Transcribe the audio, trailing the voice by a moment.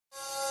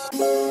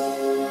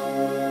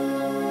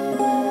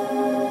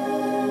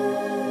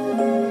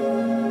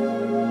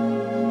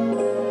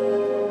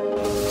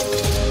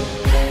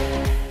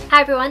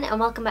Hi everyone and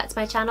welcome back to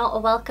my channel,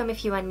 or welcome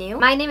if you are new.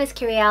 My name is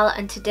Kyrielle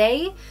and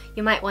today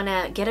you might want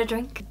to get a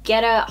drink,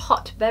 get a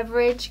hot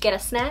beverage, get a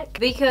snack,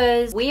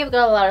 because we have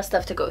got a lot of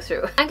stuff to go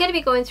through. I'm going to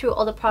be going through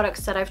all the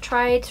products that I've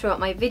tried throughout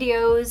my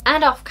videos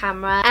and off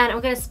camera, and I'm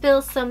going to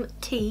spill some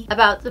tea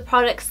about the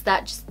products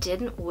that just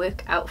didn't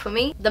work out for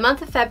me. The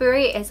month of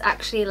February is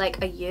actually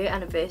like a year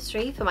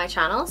anniversary for my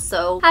channel,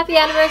 so happy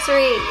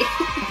anniversary!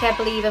 I can't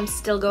believe I'm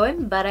still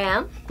going, but I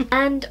am.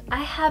 And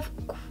I have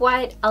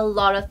quite a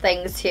lot of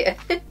things here.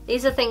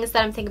 These are things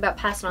that I'm thinking about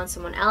passing on to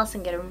someone else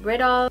and getting rid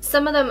of.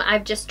 Some of them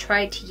I've just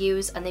tried to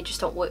use and they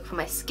just don't work for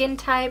my skin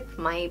type,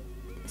 my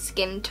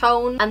skin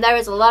tone, and there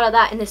is a lot of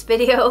that in this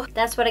video.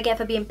 That's what I get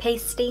for being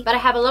pasty. But I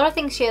have a lot of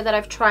things here that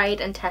I've tried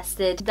and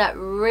tested that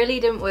really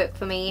didn't work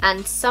for me,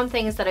 and some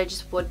things that I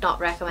just would not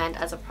recommend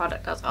as a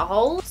product as a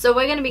whole. So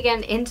we're going to be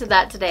getting into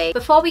that today.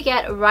 Before we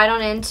get right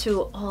on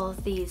into all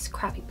of these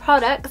crappy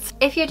products,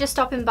 if you're just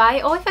stopping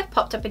by, or if I've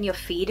popped up in your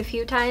feed a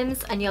few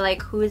times and you're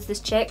like, who is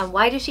this chick and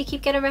why does she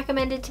keep getting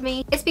recommended to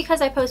me? It's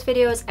because I post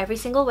videos every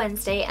single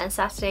Wednesday and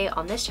Saturday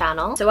on this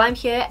channel. So I'm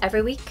here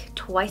every week,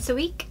 twice a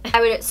week.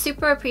 I would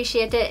super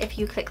appreciate it if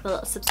you click the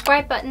little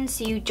subscribe button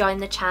so you join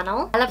the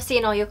channel. I love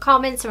seeing all your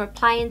comments and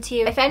replying to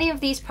you. If any of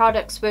these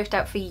products worked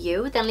out for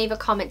you, then leave a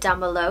comment down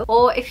below.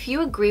 Or if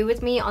you agree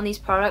with me on these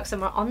products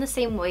and we're on the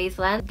same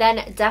wavelength,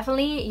 then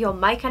definitely you're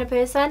my kind of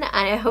person and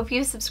I hope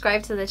you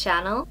subscribe to the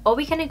channel. Or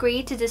we can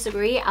agree to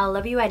disagree, I'll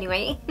love you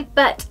anyway.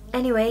 But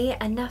anyway,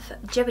 enough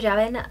jibber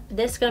jabbing.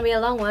 This is gonna be a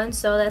long one,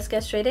 so let's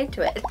get straight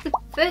into it.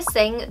 First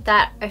thing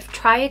that I've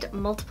tried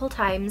multiple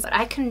times but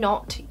I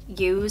cannot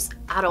use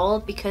at all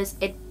because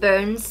it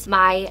burns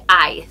my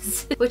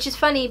eyes. Which is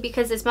funny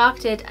because it's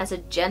marketed as a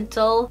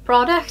gentle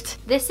product.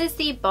 This is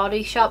the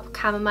Body Shop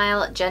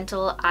Chamomile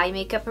Gentle Eye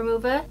Makeup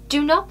Remover.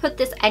 Do not put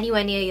this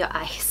anywhere near your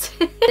eyes.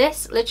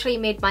 This literally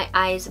made my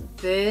eyes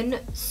burn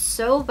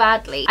so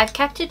badly. I've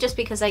kept it just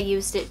because I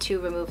used it to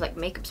remove like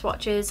makeup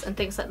swatches and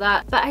things like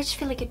that, but I just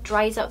feel like it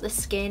dries out the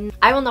skin.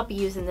 I will not be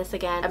using this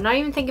again. I'm not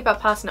even thinking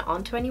about passing it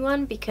on to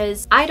anyone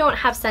because I don't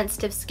have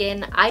sensitive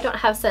skin, I don't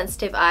have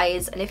sensitive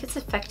eyes, and if it's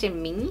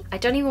affecting me, I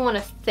don't even want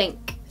to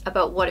think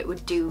about what it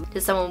would do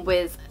to someone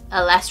with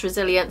a less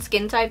resilient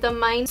skin type than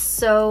mine.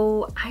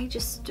 So I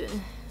just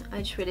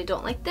really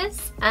don't like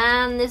this,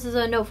 and this is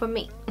a no from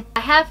me. I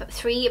have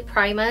 3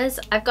 primers.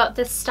 I've got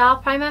this Star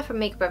Primer from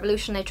Makeup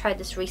Revolution. I tried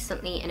this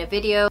recently in a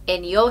video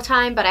in your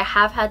time, but I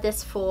have had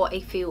this for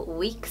a few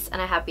weeks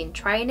and I have been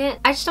trying it.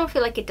 I just don't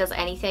feel like it does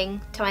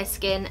anything to my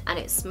skin, and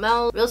it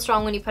smells real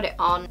strong when you put it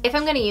on. If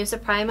I'm going to use a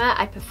primer,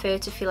 I prefer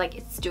to feel like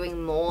it's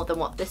doing more than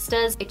what this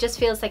does. It just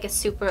feels like a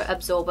super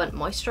absorbent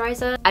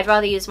moisturizer. I'd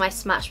rather use my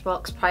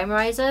Smashbox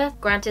Primerizer.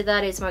 Granted,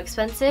 that is more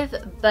expensive,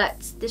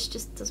 but this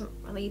just doesn't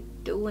really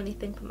do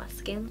anything for my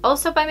skin.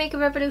 Also by Makeup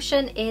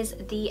Revolution is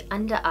the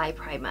Under Eye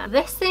Primer.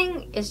 This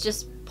thing is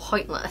just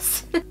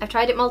pointless. I've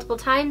tried it multiple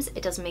times.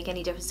 It doesn't make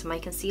any difference to my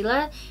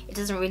concealer. It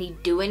doesn't really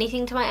do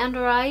anything to my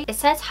under eye. It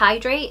says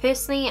hydrate.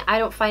 Personally, I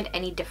don't find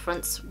any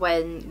difference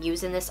when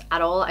using this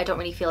at all. I don't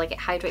really feel like it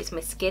hydrates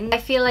my skin. I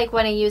feel like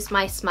when I use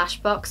my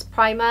Smashbox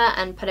primer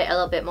and put it a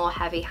little bit more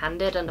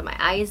heavy-handed under my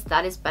eyes,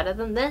 that is better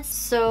than this.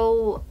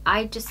 So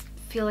I just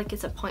feel like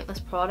it's a pointless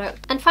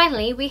product. And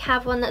finally, we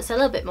have one that's a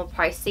little bit more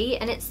pricey,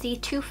 and it's the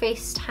Too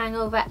Faced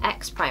Hangover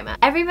X Primer.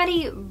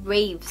 Everybody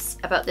raves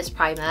about this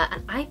primer,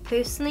 and I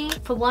personally,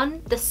 for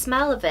one, the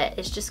smell of it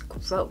is just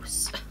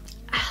gross.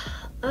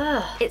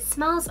 Ugh. It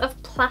smells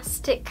of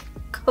plastic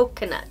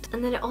coconut,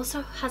 and then it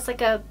also has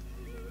like a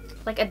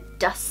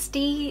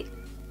dusty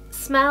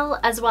smell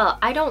as well.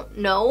 I don't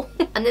know.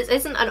 And this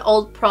isn't an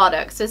old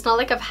product, so it's not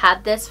like I've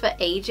had this for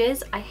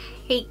ages. I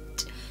hate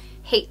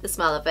the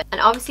smell of it, and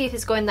obviously if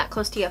it's going that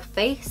close to your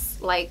face,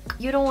 like,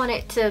 you don't want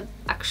it to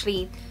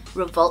actually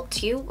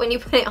revolt you when you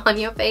put it on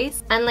your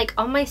face. And like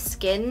on my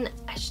skin,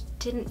 I just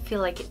didn't feel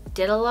like it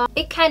did a lot.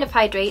 It kind of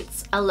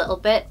hydrates a little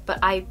bit, but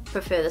I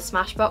prefer the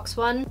Smashbox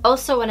one.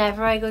 Also,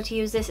 whenever I go to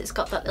use this, it's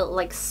got that little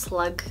like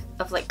slug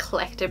of like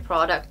collected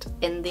product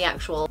in the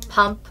actual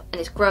pump, and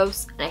it's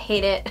gross and I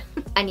hate it.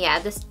 And yeah,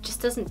 this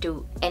just doesn't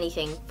do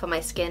anything for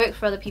my skin. It works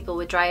for other people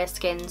with drier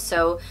skin,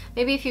 so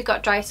maybe if you've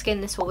got dry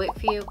skin, this will work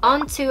for you.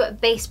 On to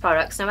base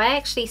products. Now, I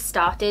actually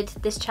started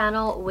this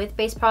channel with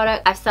base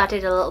product. I've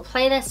started a little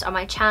playlist on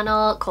my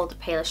channel called The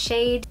Palest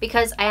Shade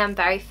because I am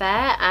very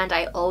fair, and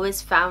I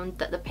always found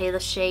that the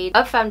palest shade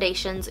of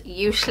foundations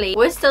usually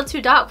was still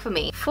too dark for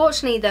me.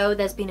 Fortunately though,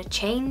 there's been a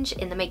change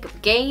in the makeup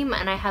game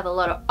and I have a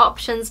lot of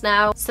options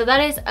now, so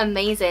that is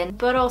amazing,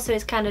 but also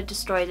it's kind of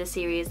destroyed the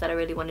series that I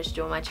really wanted to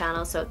do on my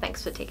channel, so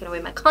thanks for taking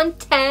away my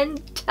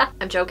content.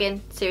 I'm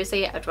joking,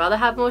 seriously, I'd rather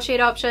have more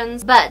shade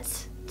options. But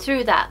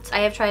through that, I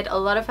have tried a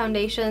lot of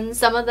foundations.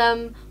 Some of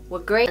them were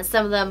great and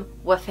some of them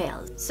were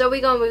fails. So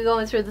we're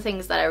going through the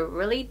things that I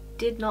really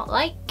did not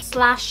like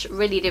 /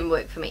 really didn't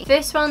work for me.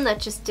 First one that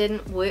just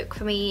didn't work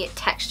for me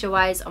texture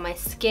wise on my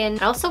skin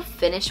and also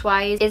finish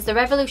wise is the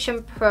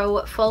Revolution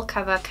Pro Full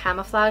Cover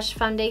Camouflage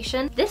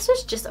Foundation. This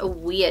was just a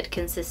weird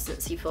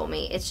consistency for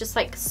me. It's just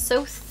like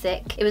so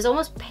thick. It was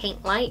almost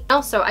paint-like.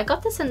 Also, I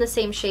got this in the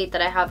same shade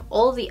that I have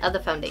all the other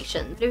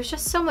foundations, but it was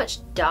just so much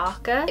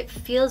darker. It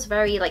feels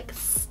very like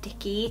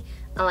sticky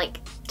and like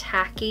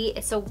tacky.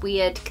 It's a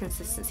weird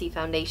consistency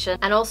foundation,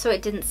 and also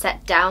it didn't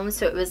set down,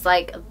 so it was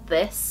like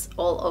this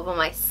all over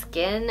my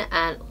skin,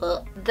 and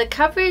ugh. The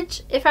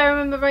coverage, if I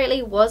remember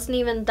rightly, wasn't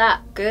even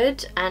that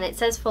good, and it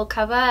says full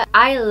cover.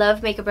 I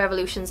love Makeup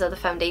Revolution's other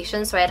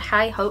foundation, so I had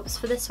high hopes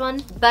for this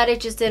one, but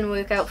it just didn't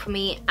work out for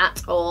me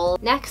at all.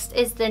 Next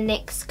is the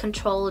NYX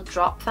Control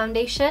Drop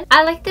Foundation.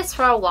 I liked this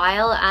for a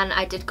while and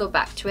I did go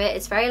back to it.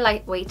 It's very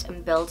lightweight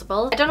and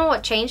buildable. I don't know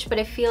what changed, but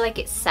I feel like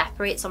it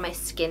separates on my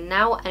skin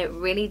now and it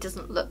really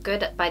doesn't look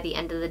good by the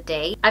end of the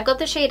day. I've got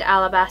the shade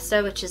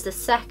Alabaster, which is the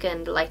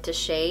second lightest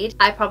shade.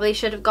 I probably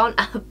should have gone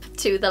up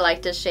to the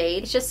lighter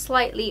shade. It's just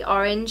slightly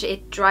orange.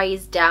 It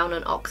dries down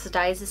and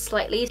oxidizes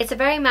slightly. It's a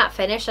very matte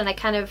finish and I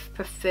kind of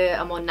prefer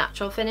a more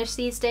natural finish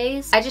these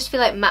days. I just feel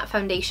like matte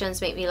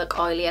foundations make me look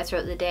oilier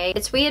throughout the day.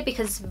 It's weird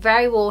because it's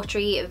very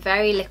watery,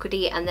 very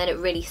liquidy, and then it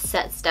really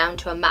sets down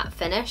to a matte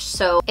finish.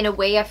 So in a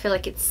way I feel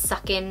like it's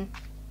sucking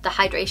the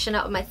hydration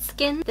out of my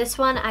skin. This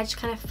one I just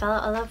kind of fell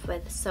out of love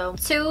with. So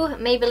 2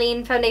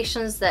 Maybelline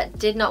foundations that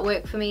did not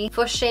work for me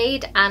for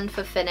shade and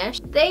for finish.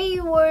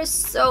 They were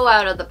so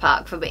out of the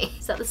park for me.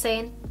 Is that the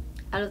saying?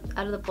 Out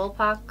of the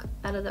ballpark,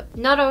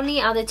 not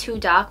only are they too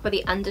dark, but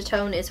the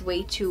undertone is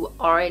way too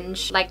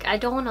orange. Like, I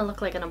don't want to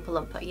look like an Oompa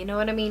Loompa, you know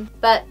what I mean?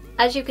 But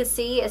as you can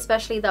see,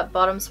 especially that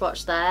bottom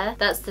swatch there,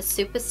 that's the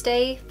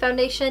Superstay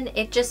foundation.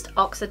 It just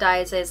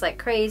oxidizes like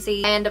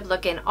crazy. I end up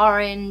looking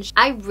orange.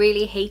 I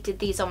really hated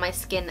these on my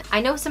skin.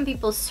 I know some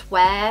people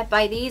swear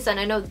by these, and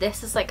I know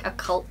this is like a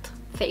cult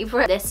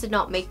favorite. This did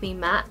not make me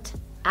matte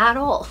at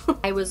all.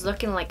 I was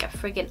looking like a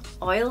friggin'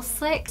 oil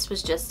slick. This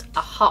was just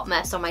a hot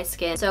mess on my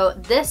skin. So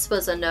this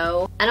was a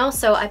no. And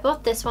also I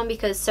bought this one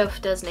because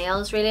Soph Does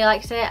Nails really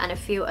liked it, and a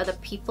few other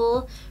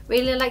people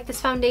really liked this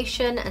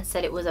foundation and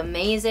said it was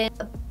amazing.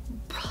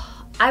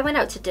 I went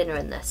out to dinner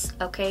in this,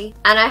 okay?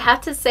 And I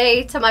had to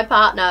say to my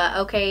partner,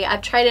 okay,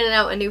 I've tried in and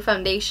out a new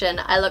foundation.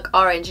 I look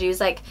orange. He was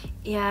like,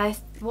 yeah, I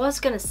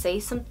was gonna say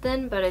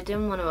something, but I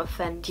didn't want to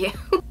offend you.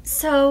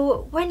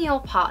 So when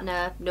your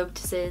partner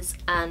notices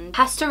and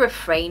has to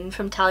refrain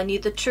from telling you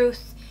the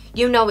truth,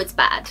 you know it's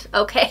bad,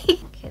 okay?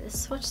 Okay,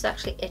 this swatch is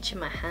actually itching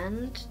my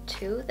hand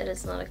too. That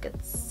is not a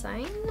good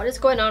sign. What is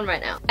going on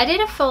right now? I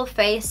did a full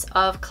face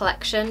of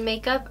collection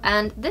makeup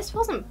and this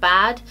wasn't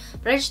bad,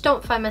 but I just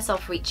don't find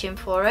myself reaching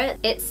for it.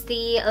 It's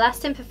the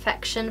Lasting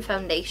Perfection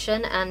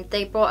foundation and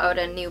they brought out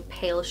a new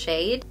pale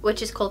shade,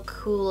 which is called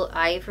Cool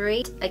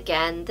Ivory.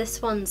 Again,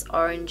 this one's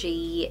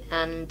orangey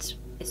and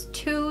it's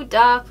too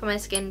dark for my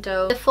skin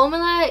tone. The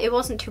formula, it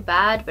wasn't too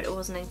bad, but it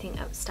wasn't anything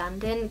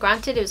outstanding.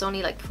 Granted, it was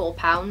only like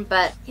 £4,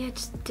 but yeah, it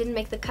just didn't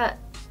make the cut.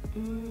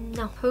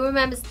 No. Who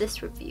remembers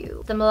this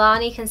review? The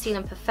Milani Conceal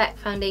and Perfect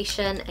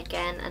foundation.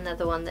 Again,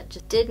 another one that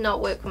just did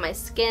not work for my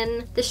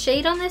skin. The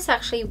shade on this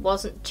actually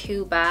wasn't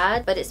too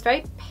bad, but it's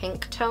very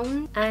pink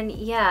tone. And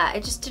yeah,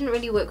 it just didn't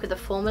really work with the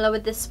formula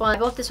with this one. I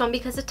bought this one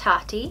because of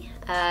Tati.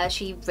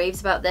 She raves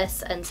about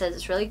this and says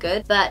it's really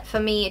good, but for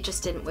me it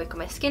just didn't work on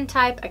my skin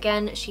type.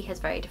 Again, she has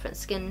very different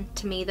skin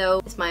to me though.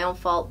 It's my own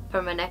fault,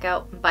 putting my neck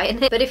out and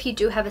biting it. But if you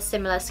do have a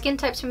similar skin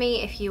type to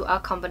me, if you are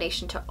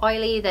combination to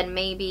oily, then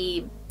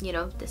maybe, you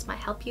know, this might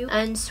help you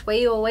and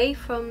sway you away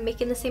from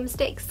making the same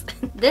mistakes.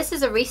 This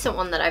is a recent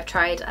one that I've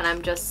tried and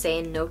I'm just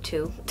saying no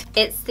to.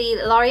 It's the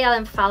L'Oreal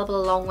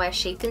Infallible Longwear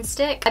Shaping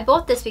Stick. I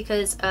bought this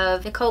because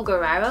of Nicole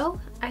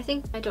Guerrero, I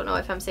think. I don't know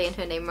if I'm saying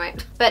her name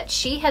right, but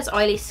she has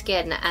oily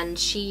skin and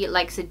she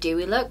likes a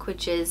dewy look,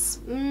 which is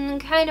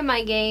kind of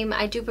my game.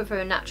 I do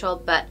prefer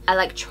natural, but I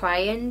like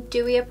trying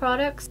dewier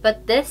products.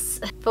 But this,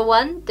 for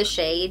one, the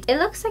shade, it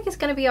looks like it's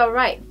gonna be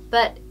alright,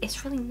 but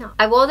it's really not.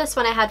 I wore this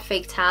when I had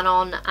fake tan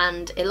on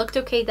and it looked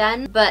okay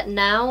then, but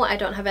now I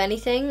don't have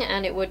anything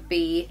and it would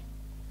be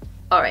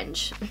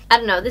orange. I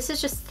don't know, this is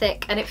just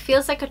thick and it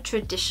feels like a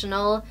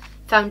traditional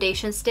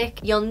foundation stick.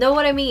 You'll know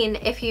what I mean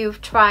if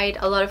you've tried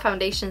a lot of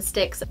foundation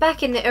sticks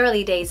back in the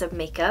early days of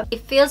makeup.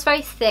 It feels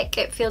very thick,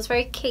 it feels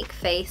very cake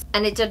face,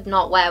 and it did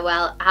not wear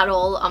well at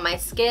all on my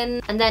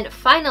skin. And then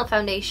final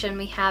foundation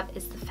we have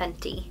is the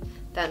Fenty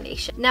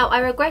foundation. Now I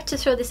regret to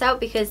throw this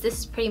out because this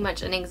is pretty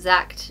much an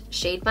exact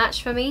shade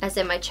match for me, as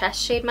in my chest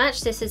shade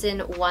match. This is in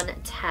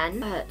 110,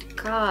 but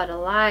god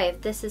alive,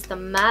 this is the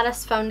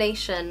maddest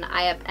foundation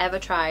I have ever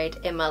tried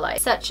in my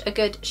life. Such a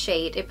good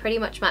shade. It pretty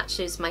much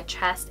matches my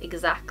chest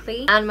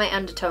exactly and my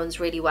undertones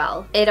really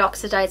well. It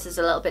oxidizes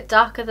a little bit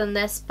darker than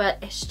this, but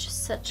it's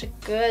just such a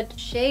good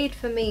shade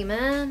for me,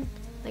 man.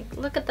 Like,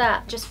 look at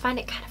that. Just find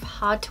it kind of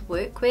hard to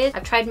work with.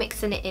 I've tried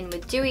mixing it in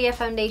with dewier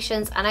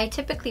foundations and I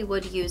typically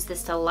would use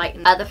this to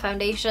lighten other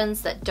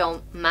foundations that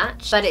don't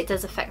match, but it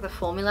does affect the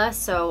formula,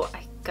 so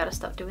I gotta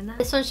stop doing that.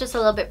 This one's just a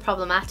little bit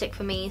problematic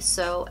for me,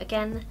 so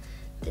again,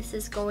 this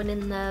is going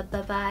in the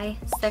bye-bye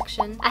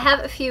section. I have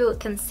a few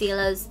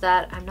concealers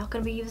that I'm not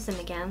going to be using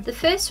again. The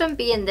first one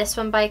being this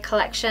one by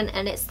Collection,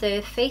 and it's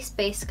the Face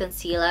Base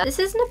Concealer. This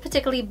isn't a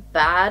particularly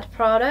bad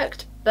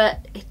product,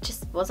 but it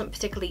just wasn't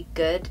particularly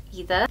good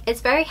either.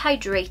 It's very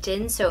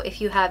hydrating, so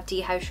if you have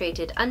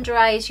dehydrated under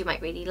eyes, you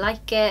might really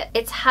like it.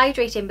 It's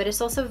hydrating, but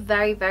it's also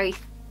very, very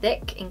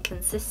thick in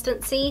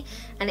consistency,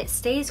 and it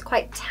stays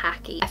quite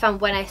tacky. I found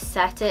when I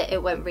set it,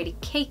 it went really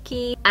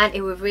cakey, and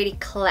it would really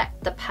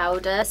collect the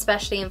powder,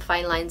 especially in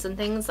fine lines and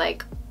things.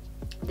 Like,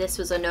 this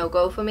was a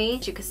no-go for me.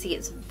 As you can see,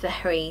 it's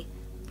very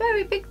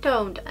big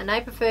toned, and I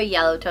prefer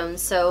yellow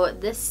tones, so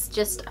this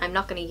just, I'm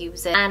not going to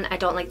use it, and I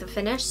don't like the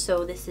finish,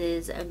 so this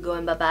is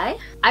going bye-bye.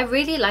 I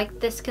really like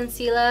this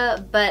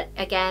concealer, but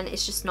again,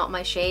 it's just not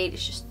my shade.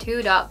 It's just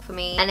too dark for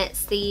me, and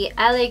it's the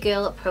LA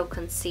Girl Pro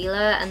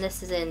Concealer, and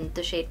this is in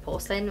the shade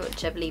Porcelain,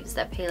 which I believe is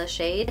their paler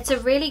shade. It's a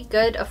really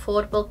good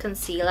affordable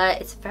concealer.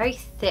 It's very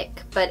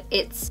thick, but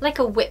it's like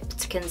a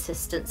whipped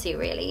consistency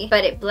really,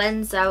 but it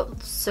blends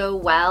out so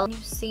well. You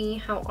see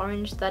how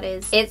orange that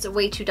is? It's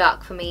way too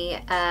dark for me.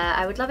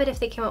 I would love it if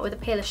they came up with a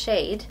paler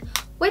shade,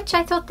 which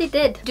I thought they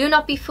did. Do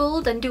not be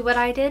fooled and do what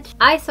I did.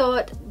 I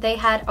thought they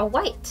had a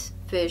white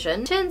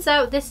version. Turns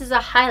out this is a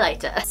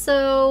highlighter.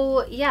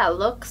 So yeah,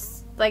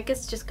 looks like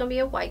it's just gonna be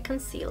a white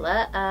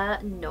concealer.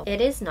 No, it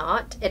is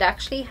not. It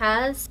actually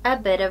has a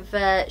bit of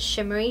a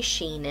shimmery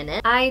sheen in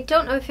it. I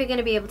don't know if you're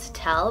gonna be able to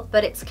tell,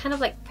 but it's kind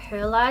of like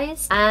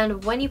pearlized,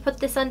 and when you put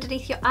this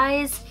underneath your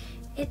eyes,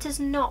 it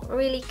does not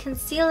really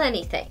conceal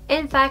anything.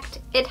 In fact,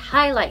 it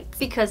highlights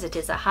because it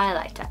is a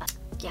highlighter.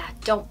 Yeah,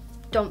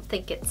 don't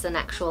think it's an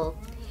actual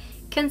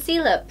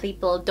concealer,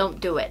 people.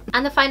 Don't do it.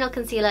 And the final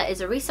concealer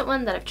is a recent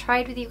one that I've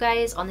tried with you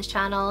guys on this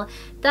channel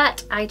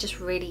that I just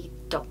really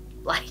don't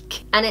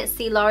like, and it's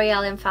the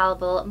L'Oreal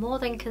Infallible More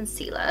Than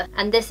Concealer,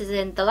 and this is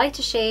in the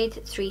lighter shade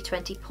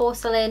 320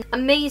 Porcelain.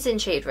 Amazing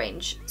shade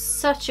range,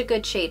 such a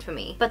good shade for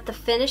me, but the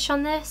finish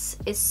on this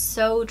is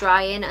so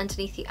drying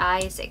underneath the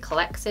eyes. It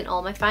collects in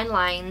all my fine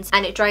lines,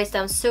 and it dries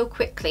down so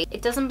quickly.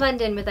 It doesn't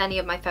blend in with any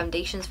of my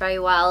foundations very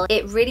well.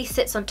 It really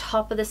sits on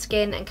top of the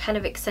skin and kind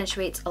of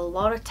accentuates a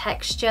lot of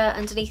texture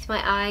underneath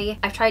my eye.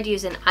 I've tried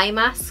using eye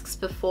masks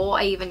before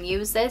I even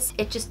use this.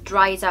 It just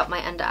dries out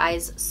my under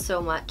eyes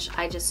so much.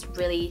 I just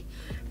really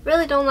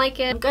don't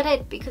like it. I got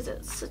it because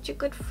it's such a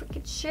good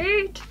freaking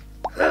shade.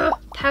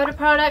 Powder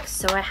products,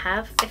 so I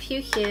have a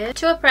few here,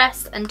 2 are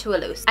pressed and 2 are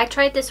loose. I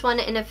tried this one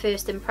in a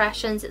first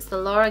impressions. It's the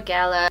Laura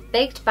Geller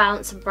Baked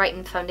Balance and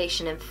Brighten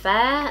Foundation in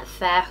Fair.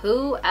 Fair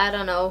who? I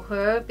don't know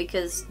her,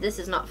 because this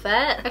is not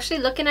fair. Actually,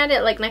 looking at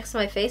it like next to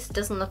my face, it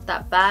doesn't look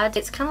that bad.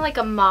 It's kind of like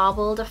a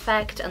marbled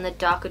effect, and the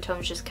darker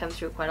tones just come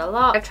through quite a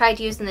lot. I've tried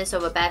using this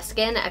over bare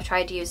skin, I've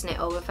tried using it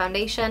over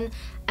foundation,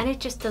 and it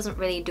just doesn't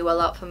really do a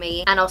lot for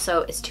me. And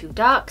also it's too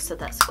dark, so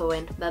that's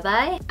going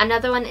bye-bye.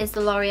 Another one is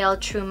the L'Oreal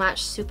True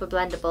Match Super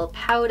Blendable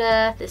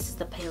Powder. This is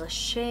the paler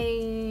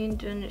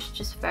shade, and it's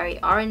just very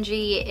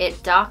orangey.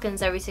 It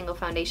darkens every single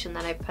foundation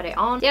that I put it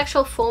on. The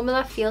actual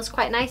formula feels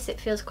quite nice. It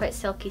feels quite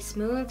silky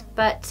smooth,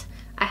 but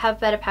I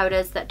have better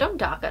powders that don't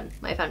darken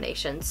my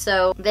foundation,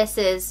 so this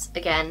is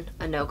again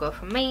a no-go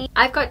for me.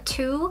 I've got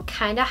 2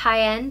 kind of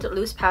high-end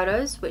loose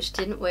powders which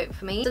didn't work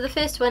for me. So the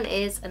first one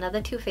is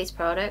another Too Faced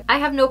product. I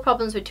have no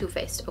problems with Too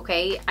Faced,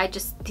 okay?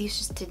 These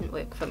just didn't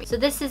work for me. So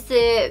this is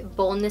the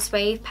Born This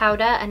Way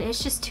powder, and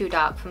it's just too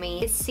dark for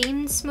me. It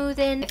seemed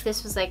smoothing. If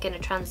this was like in a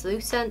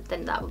translucent,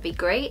 then that would be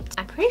great.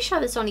 I'm pretty sure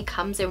this only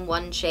comes in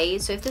 1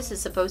 shade, so if this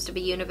is supposed to be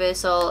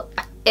universal,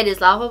 it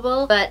is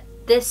laughable, but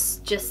this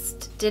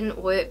just didn't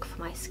work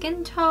for my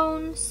skin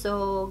tone,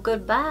 so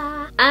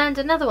goodbye. And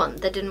another one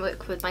that didn't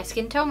work with my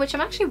skin tone, which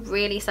I'm actually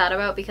really sad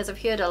about because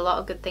I've heard a lot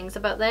of good things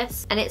about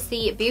this, and it's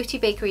the Beauty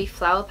Bakery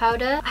Flower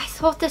Powder. I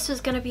thought this was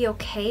going to be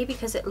okay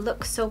because it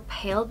looks so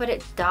pale, but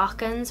it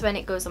darkens when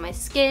it goes on my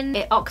skin.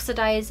 It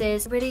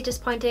oxidizes. Really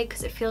disappointed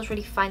because it feels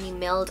really finely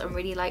milled and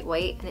really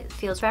lightweight, and it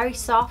feels very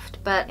soft,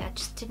 but yeah, it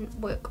just didn't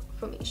work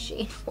for me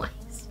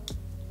shade-wise.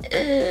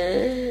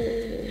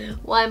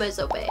 Why am I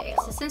so big?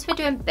 So since we're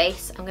doing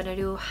base, I'm gonna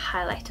do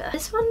highlighter.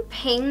 This one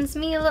pains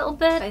me a little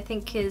bit. I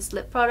think his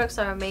lip products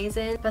are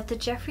amazing, but the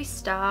Jeffree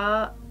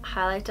Star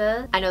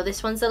highlighter, I know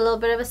this one's a little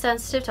bit of a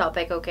sensitive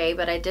topic, okay,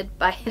 but I did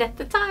buy it at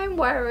the time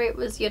where it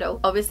was, you know,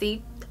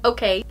 obviously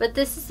okay. But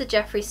this is the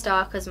Jeffree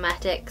Star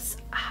Cosmetics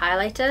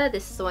highlighter.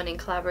 This is the one in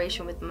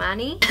collaboration with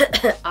Manny.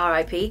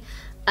 R.I.P.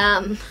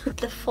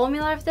 The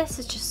formula of this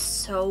is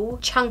just so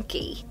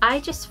chunky. I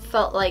just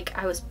felt like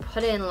I was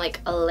putting like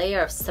a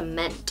layer of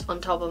cement on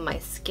top of my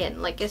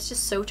skin. Like, it's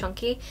just so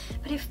chunky,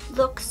 but it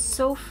looks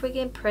so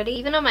friggin' pretty.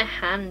 Even on my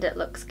hand it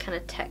looks kind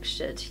of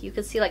textured. You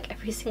can see like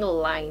every single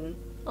line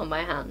on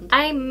my hand.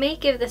 I may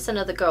give this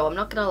another go, I'm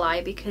not gonna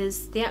lie,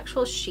 because the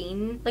actual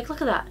sheen, like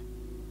look at that,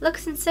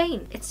 looks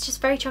insane. It's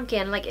just very chunky,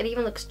 and like it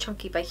even looks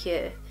chunky by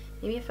here.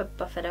 Maybe if I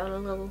buff it out a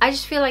little. I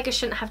just feel like I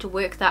shouldn't have to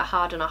work that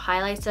hard on a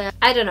highlighter.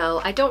 I don't know,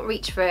 I don't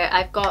reach for it.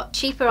 I've got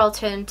cheaper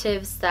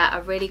alternatives that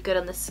are really good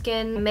on the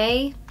skin. I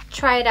may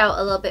try it out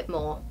a little bit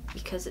more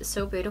because it's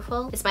so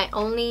beautiful. It's my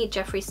only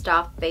Jeffree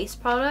Star base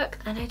product,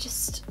 and I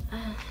just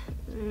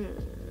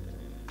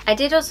I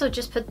did also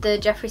just put the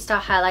Jeffree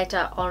Star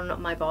highlighter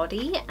on my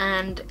body,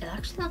 and it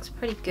actually looks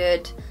pretty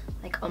good,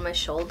 like on my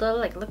shoulder.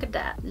 Like, look at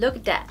that, look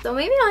at that. So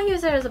maybe I'll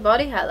use it as a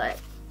body highlight.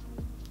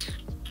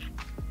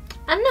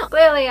 And no,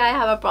 clearly I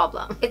have a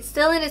problem. It's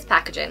still in its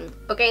packaging.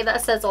 Okay,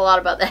 that says a lot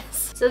about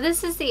this. So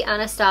this is the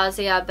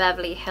Anastasia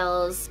Beverly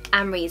Hills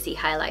Amrezy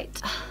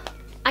highlight.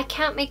 I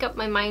can't make up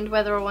my mind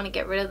whether I want to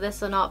get rid of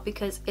this or not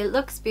because it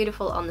looks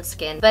beautiful on the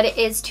skin, but it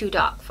is too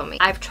dark for me.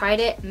 I've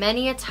tried it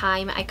many a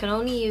time. I can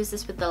only use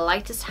this with the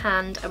lightest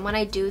hand, and when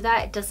I do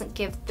that, it doesn't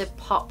give the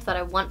pop that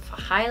I want for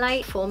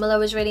highlight. Formula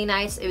was really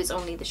nice. It was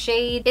only the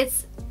shade.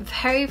 It's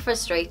very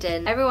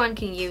frustrating. Everyone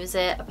can use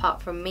it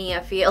apart from me, I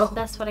feel.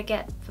 That's what I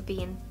get for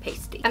being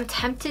pasty. I'm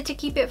tempted to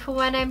keep it for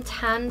when I'm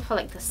tan for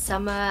like the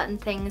summer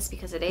and things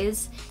because it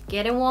is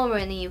getting warmer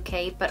in the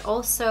UK, but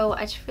also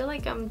I just feel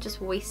like I'm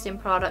just wasting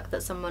product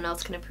that someone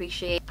else can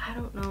appreciate. I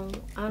don't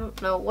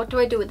know. What do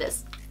I do with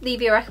this?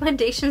 Leave your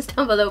recommendations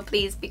down below,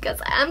 please, because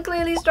I am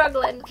clearly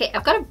struggling. Okay,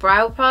 I've got a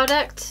brow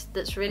product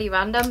that's really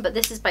random, but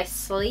this is by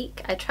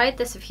Sleek. I tried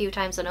this a few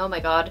times and oh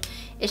my god,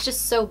 it's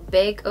just so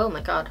big. Oh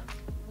my god.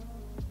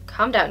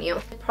 Calm down, you.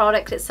 The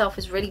product itself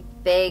is really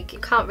big. You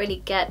can't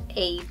really get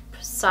a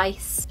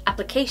precise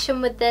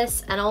application with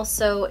this, and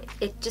also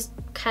it just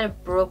kind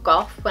of broke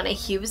off when I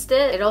used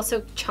it. It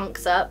also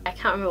chunks up. I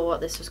can't remember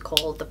what this was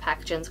called. The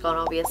packaging's gone,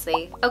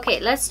 obviously. Okay,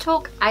 let's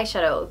talk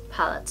eyeshadow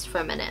palettes for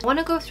a minute. I want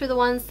to go through the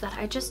ones that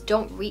I just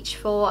don't reach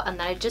for and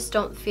that I just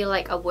don't feel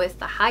like are worth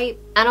the hype,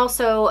 and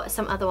also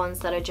some other ones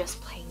that are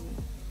just plain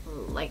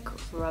like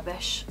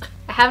rubbish.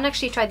 I haven't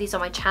actually tried these on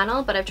my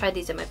channel, but I've tried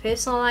these in my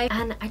personal life,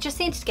 and I just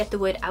needed to get the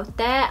word out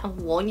there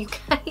and warn you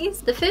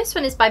guys. The first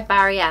one is by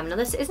Barry M. Now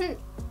this isn't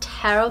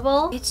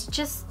terrible, it's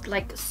just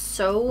like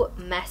so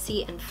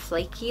messy and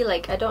flaky.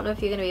 Like, I don't know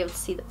if you're gonna be able to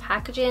see the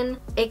packaging.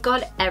 It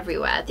got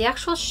everywhere. The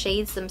actual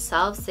shades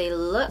themselves, they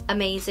look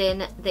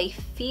amazing, they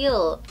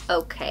feel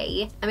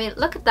okay. I mean,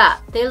 look at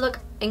that, they look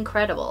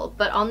incredible,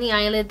 but on the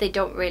eyelid they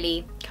don't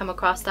really come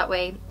across that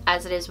way,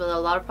 as it is with a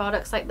lot of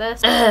products like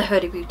this.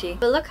 Huda Beauty.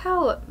 But look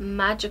how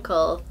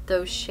magical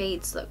those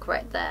shades look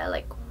right there.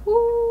 Like,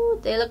 whoo,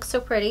 they look so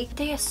pretty.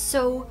 They are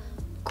so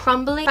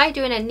crumbly. Try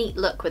doing a neat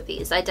look with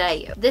these, I dare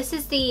you. This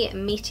is the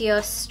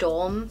Meteor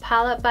Storm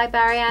palette by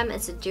Barry M.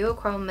 It's a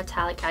duochrome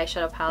metallic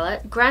eyeshadow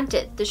palette.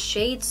 Granted, the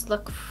shades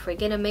look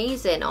friggin'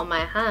 amazing on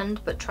my hand,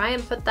 but try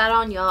and put that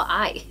on your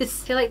eyes. I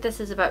feel like this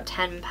is about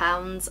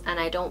 £10 and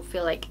I don't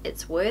feel like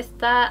it's worth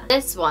that.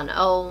 This one,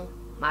 oh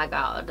my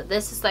god,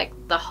 this is like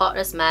the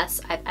hottest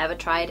mess I've ever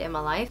tried in my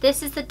life.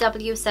 This is the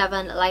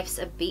W7 Life's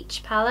a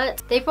Beach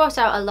palette. They brought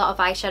out a lot of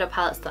eyeshadow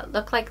palettes that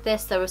look like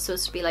this. They were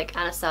supposed to be like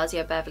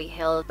Anastasia Beverly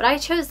Hills, but I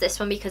chose this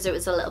one because it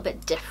was a little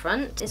bit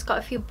different. It's got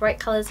a few bright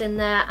colors in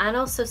there and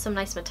also some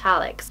nice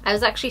metallics. I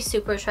was actually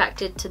super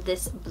attracted to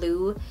this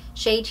blue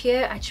shade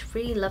here. I just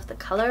really love the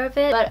color of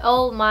it, but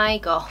oh my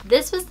god,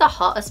 this was the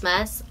hottest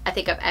mess I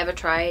think I've ever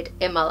tried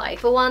in my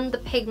life. For one, the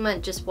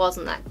pigment just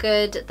wasn't that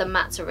good. The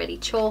mattes are really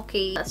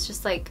chalky. That's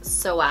just like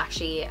so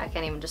ashy, I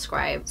can't even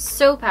describe.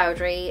 So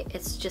powdery,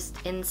 it's just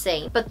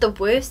insane. But the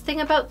worst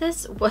thing about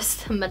this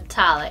was the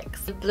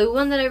metallics. The blue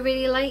one that I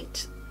really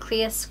liked,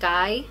 Clear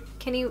Sky.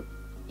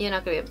 You're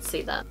not gonna be able to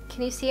see that.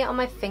 Can you see it on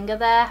my finger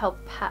there, how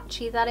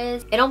patchy that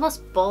is? It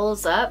almost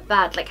balls up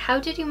bad. Like, how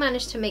did you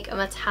manage to make a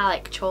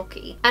metallic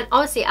chalky? And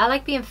honestly, I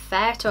like being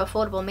fair to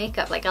affordable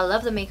makeup. Like, I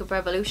love the Makeup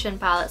Revolution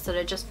palettes that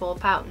are just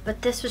 £4.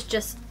 But this was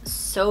just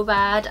so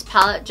bad. This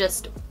palette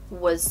just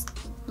was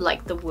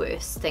like the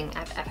worst thing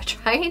I've ever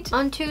tried.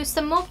 Onto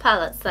some more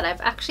palettes that I've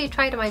actually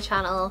tried on my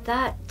channel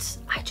that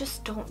I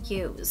just don't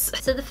use.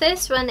 So the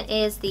first one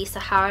is the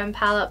Saharan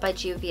palette by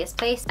Juvia's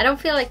Place. I don't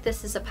feel like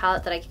this is a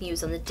palette that I can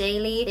use on the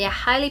daily. They are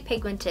highly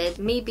pigmented.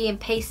 Me being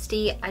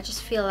pasty, I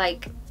just feel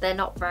like they're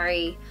not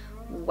very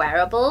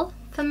wearable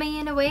for me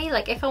in a way.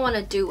 Like, if I want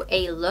to do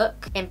a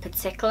look in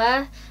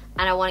particular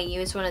and I want to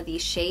use one of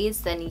these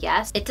shades, then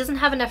yes. It doesn't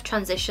have enough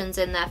transitions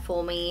in there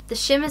for me. The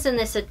shimmers in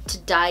this are to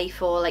die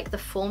for. Like, the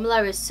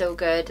formula is so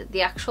good.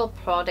 The actual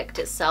product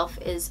itself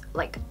is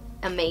like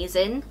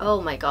amazing.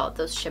 Oh my god,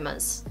 those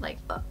shimmers, like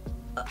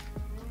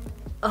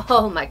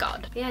oh my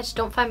god. Yeah, I just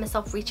don't find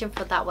myself reaching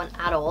for that one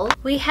at all.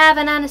 We have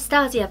an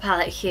Anastasia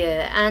palette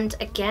here, and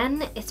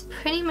again, it's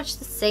pretty much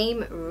the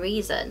same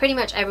reason. Pretty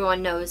much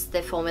everyone knows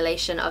the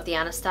formulation of the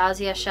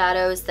Anastasia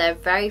shadows. They're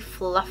very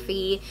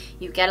fluffy.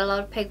 You get a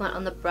lot of pigment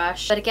on the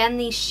brush. But again,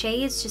 these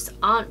shades just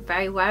aren't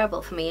very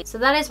wearable for me. So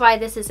that is why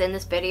this is in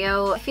this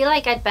video. I feel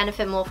like I'd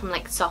benefit more from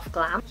like soft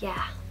glam.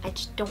 Yeah, I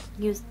just don't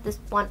use this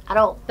one at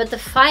all. But the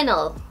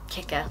final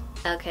kicker,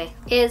 okay,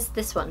 is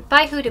this one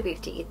by Huda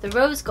Beauty, the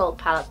Rose Gold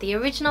palette, the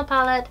original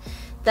palette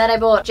that I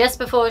bought just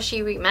before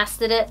she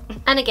remastered it.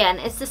 And again,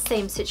 it's the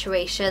same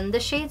situation. The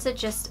shades are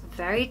just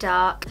very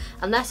dark.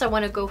 Unless I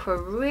want to go for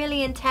a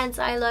really intense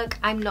eye look,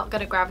 I'm not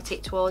going to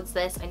gravitate towards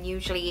this, and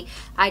usually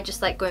I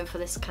just like going for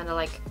this kind of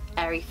like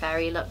airy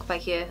fairy look by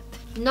here.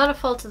 Not a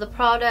fault of the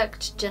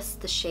product,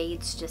 just the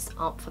shades just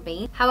aren't for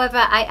me. However,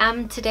 I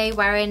am today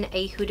wearing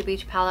a Huda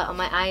Beauty palette on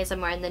my eyes.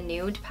 I'm wearing the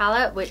nude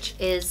palette, which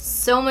is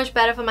so much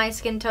better for my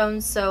skin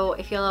tone. So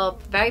if you're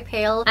very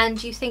pale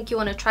and you think you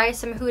want to try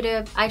some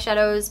Huda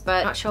eyeshadows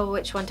but not sure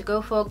which one to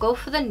go for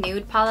the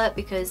nude palette,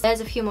 because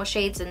there's a few more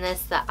shades in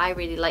this that I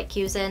really like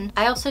using.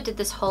 I also did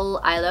this whole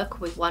eye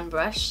look with one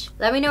brush.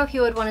 Let me know if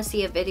you would want to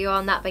see a video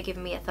on that by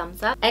giving me a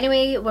thumbs up.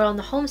 Anyway, we're on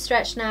the home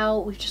stretch now.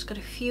 We've just got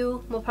a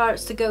few more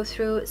products to go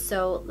through,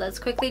 so let's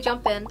quickly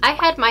jump in. I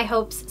had my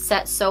hopes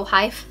set so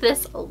high for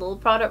this little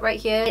product right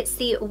here. It's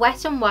the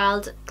Wet n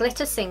Wild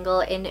Glitter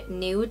Single in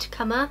Nude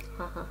Colour.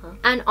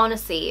 And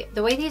honestly,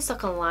 the way these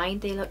look online,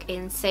 they look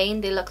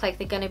insane. They look like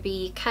they're going to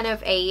be kind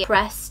of a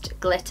pressed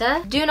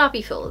glitter. Do not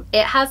be fooled.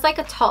 It has like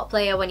a top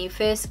layer when you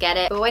first get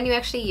it, but when you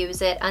actually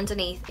use it,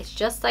 underneath it's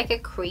just like a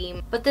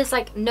cream, but there's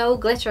like no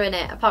glitter in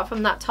it apart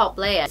from that top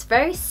layer. It's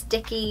very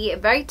sticky,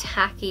 very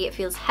tacky. It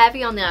feels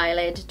heavy on the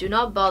eyelid. Do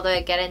not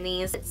bother getting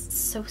these. It's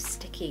so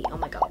sticky. Oh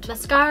my god.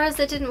 Mascaras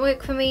that didn't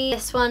work for me.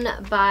 This one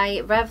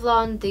by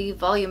Revlon, the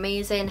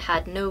Volumizing,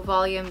 had no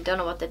volume. Don't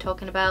know what they're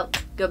talking about.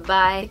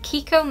 Goodbye.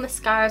 The Kiko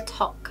Mascara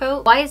Top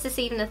Coat. Why is this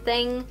even a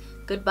thing?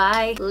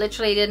 Goodbye.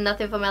 Literally did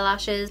nothing for my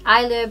lashes.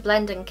 Eyelure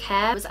Blend and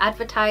Care was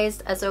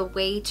advertised as a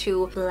way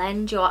to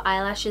blend your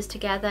eyelashes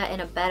together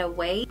in a better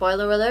way.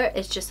 Spoiler alert,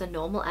 it's just a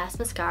normal ass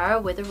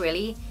mascara with a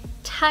really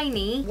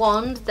tiny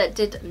wand that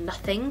did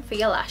nothing for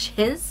your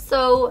lashes.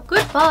 So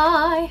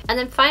goodbye. And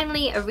then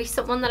finally a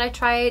recent one that I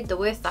tried, the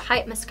Worth the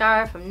Hype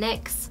mascara from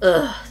NYX.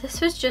 Ugh,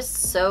 this was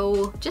just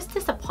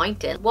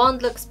disappointing.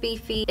 Wand looks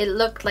beefy. It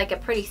looked like a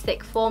pretty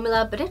thick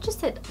formula, but it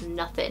just did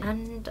nothing.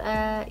 And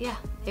yeah,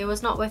 it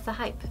was not worth the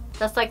hype.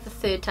 That's like the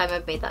third time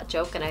I've made that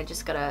joke, and I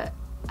gotta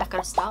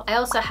stop. I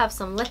also have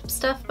some lip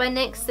stuff by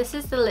NYX. This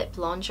is the Lip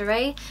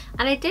Lingerie,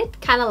 and I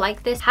did kind of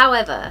like this.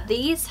 However,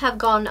 these have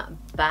gone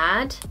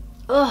bad.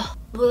 Ugh.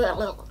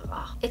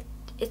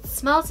 It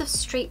smells of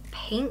straight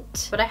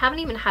paint, but I haven't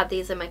even had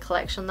these in my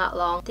collection that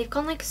long. They've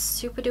gone like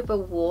super duper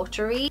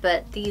watery,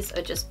 but these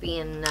are just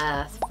being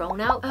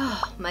thrown out.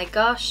 Oh my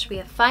gosh, we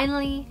are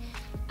finally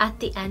at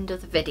the end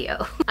of the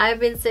video. I've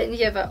been sitting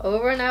here for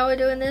over an hour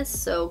doing this,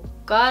 so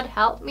God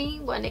help me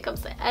when it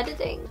comes to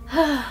editing.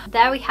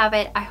 There we have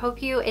it. I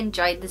hope you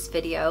enjoyed this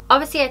video.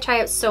 Obviously I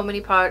try out so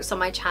many products on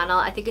my channel.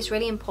 I think it's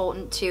really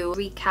important to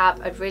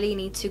recap. I really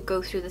need to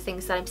go through the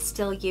things that I'm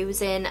still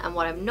using and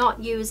what I'm not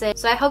using.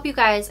 So I hope you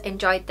guys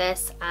enjoyed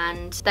this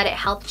and that it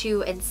helped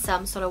you in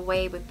some sort of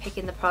way with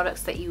picking the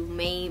products that you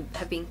may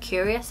have been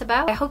curious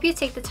about. I hope you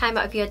take the time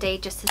out of your day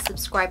just to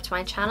subscribe to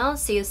my channel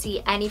so you'll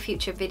see any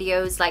future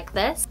videos like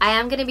this. I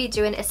am going to be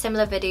doing a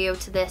similar video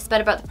to this,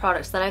 but about the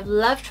products that I've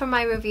loved from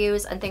my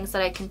reviews and things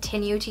that I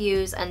continue to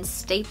use and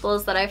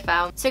staples that I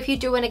found. So if you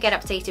do want to get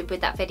updated with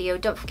that video,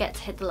 don't forget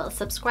to hit the little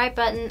subscribe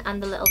button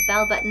and the little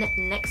bell button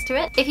next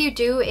to it. If you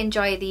do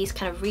enjoy these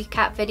kind of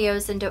recap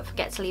videos, then don't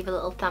forget to leave a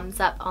little thumbs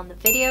up on the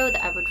video.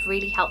 That would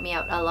really help me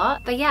out a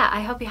lot. But yeah,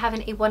 I hope you're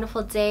having a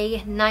wonderful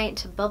day,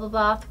 night, bubble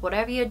bath,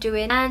 whatever you're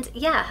doing. And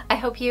yeah, I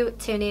hope you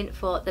tune in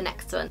for the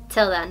next one.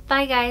 Till then,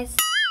 bye guys.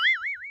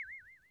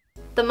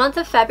 The month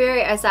of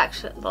February is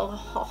actually...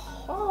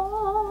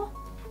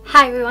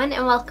 Hi everyone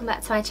and welcome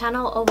back to my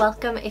channel, or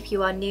welcome if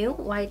you are new.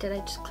 Why did I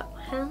just clap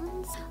my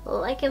hands?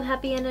 Like I'm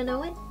happy and I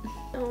know it.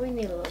 Oh, we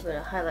need a little bit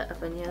of highlight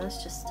up in here.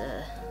 Let's just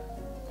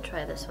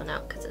try this one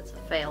out because it's a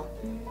fail.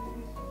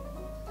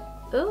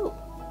 Ooh.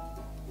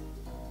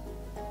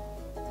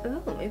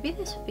 Ooh, maybe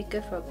this would be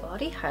good for a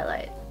body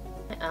highlight.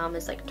 My arm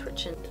is like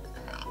twitching.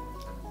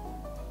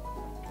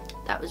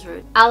 That was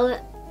rude. I'll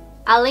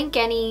link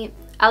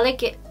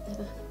it.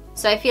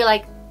 So I feel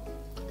like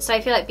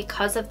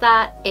because of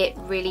that, it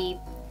really...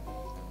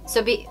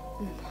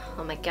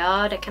 Oh my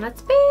god, I cannot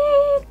speak!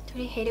 Don't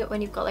you hate it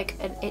when you've got like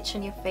an itch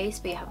on your face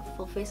but you have a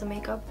full face of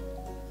makeup?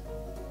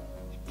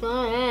 Go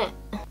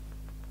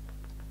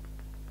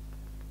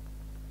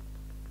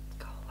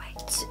away.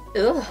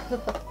 Ugh.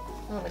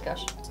 Oh my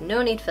gosh. There's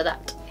no need for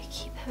that. I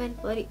keep having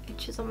bloody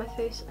itches on my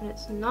face and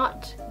it's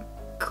not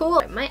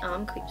cool. My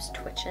arm keeps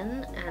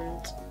twitching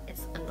and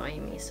it's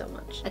annoying me so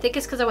much. I think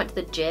it's because I went to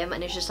the gym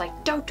and it's just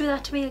like, don't do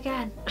that to me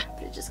again. But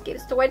it just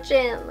keeps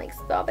twitching. Like,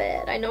 stop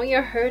it. I know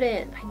you're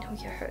hurting. I know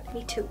you're hurting.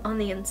 Me too. On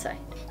the inside.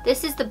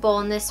 This is the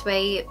Born This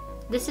Way.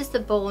 This is the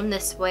Born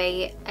This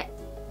Way.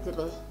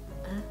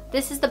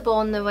 This is the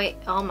Born the Way.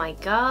 Oh my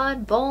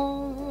god.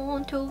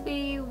 Born to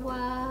be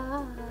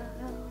wild.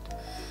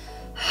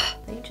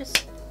 Can you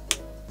just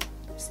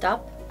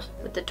stop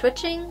with the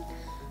twitching?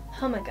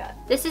 Oh my god.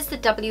 This is the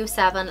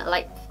W7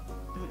 Light